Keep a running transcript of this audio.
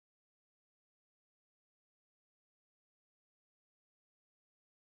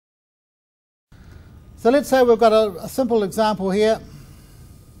So let's say we've got a simple example here.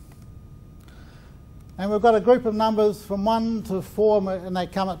 And we've got a group of numbers from 1 to 4 and they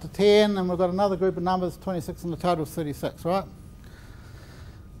come up to 10, and we've got another group of numbers, 26, and the total is 36, right?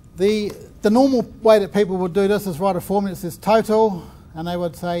 The normal way that people would do this is write a formula that says total, and they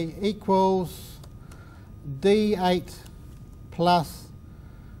would say equals D8 plus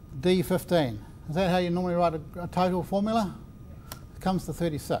D15. Is that how you normally write a total formula? It comes to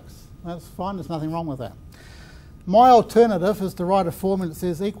 36. That's fine, there's nothing wrong with that. My alternative is to write a formula that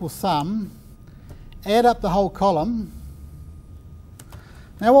says equal sum, add up the whole column.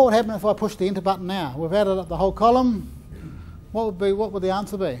 Now what would happen if I push the enter button now? We've added up the whole column. What would the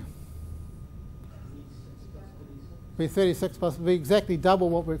answer be? Be 36 plus, be exactly double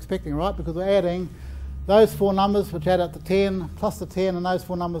what we're expecting, right? Because we're adding those 4 numbers which add up to 10 plus the 10, and those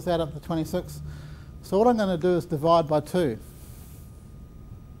 4 numbers add up to 26. So what I'm going to do is divide by 2.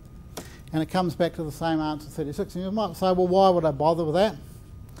 And it comes back to the same answer, 36. And you might say, well, why would I bother with that?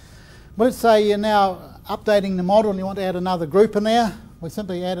 Well, let's say you're now updating the model and you want to add another group in there. We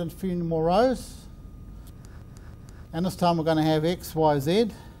simply add a few more rows. And this time we're going to have X, Y,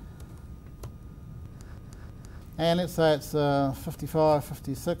 Z. And let's say it's 55,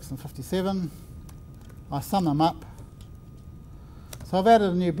 56, and 57. I sum them up. So I've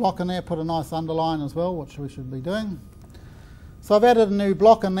added a new block in there, put a nice underline as well, which we should be doing. So I've added a new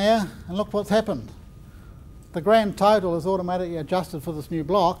block in there, and look what's happened. The grand total is automatically adjusted for this new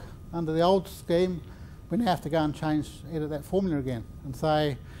block. Under the old scheme, we now have to go and edit that formula again and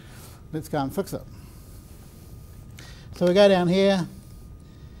say, let's go and fix it. So we go down here,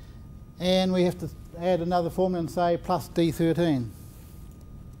 and we have to add another formula and say plus D13.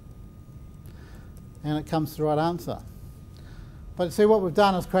 And it comes to the right answer. But see, what we've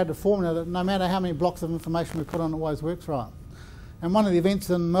done is created a formula that no matter how many blocks of information we put on, it always works right. And one of the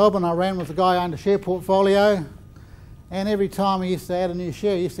events in Melbourne I ran was a guy who owned a share portfolio, and every time he used to add a new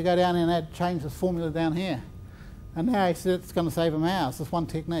share, he used to go down and change this formula down here. And now he said it's going to save him hours, this one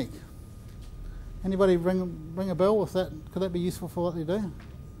technique. Anybody ring a bell with that? Could that be useful for what they do?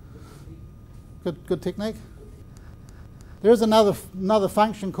 Good technique. There is another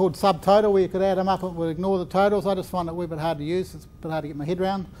function called subtotal where you could add them up and would ignore the totals. I just find it a wee bit hard to use. It's a bit hard to get my head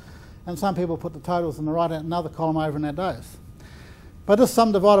around. And some people put the totals in the right another column over in that does. But this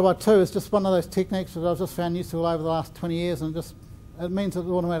sum divided by 2 is just one of those techniques that I've just found useful over the last 20 years, and it means it's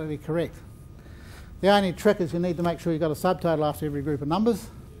automatically correct. The only trick is you need to make sure you've got a subtotal after every group of numbers.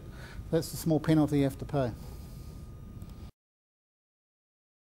 That's the small penalty you have to pay.